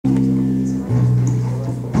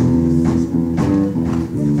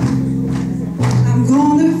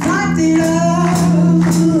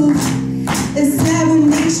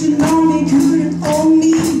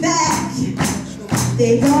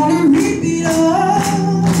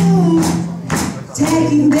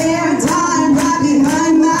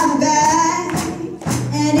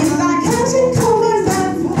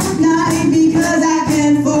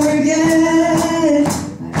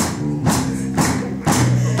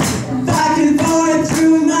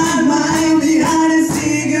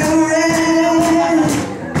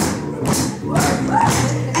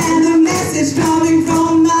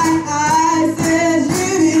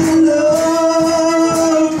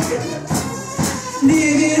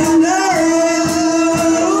Living alone,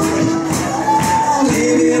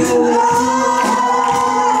 living alone,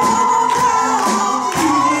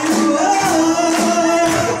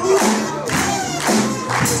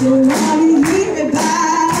 don't wanna hear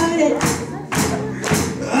about it.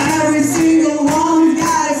 Every single one's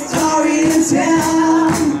got a story to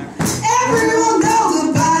tell. Everyone knows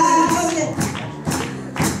about it,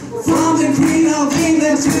 from the Queen of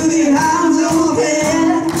England to the Hounds of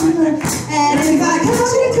Hell. And if I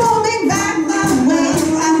catch it coming back my way,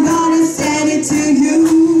 I'm gonna send it to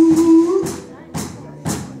you.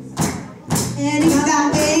 And if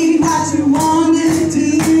that ain't what you wanna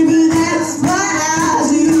do, but that's what I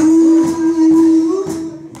do.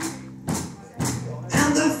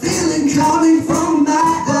 And the feeling coming from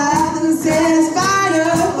my eyes says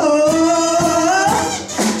fire.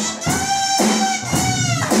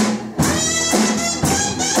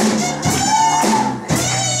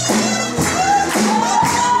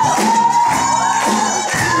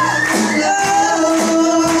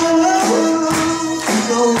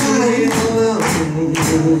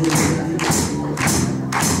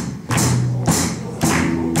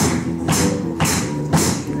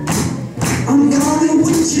 I'm going to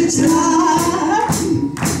Wichita,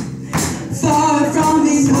 far from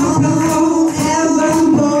these people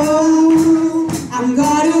evermore. I'm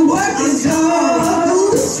gonna work this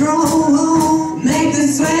soul strong, make the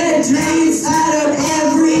sweat drains out of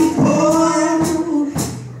every pore.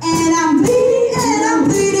 And I'm bleeding, and I'm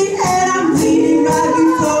bleeding, and I'm bleeding right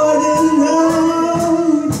before the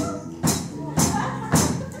Lord.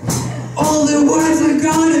 All the words are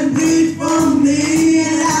gonna bleed from me,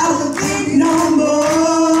 and I will think no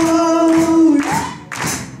more.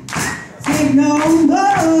 Think no more.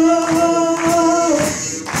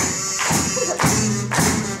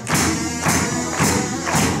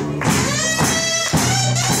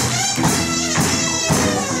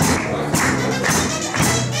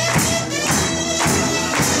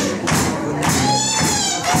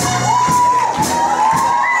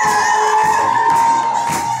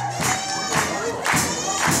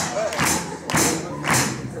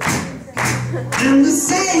 I'm the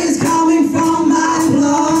same.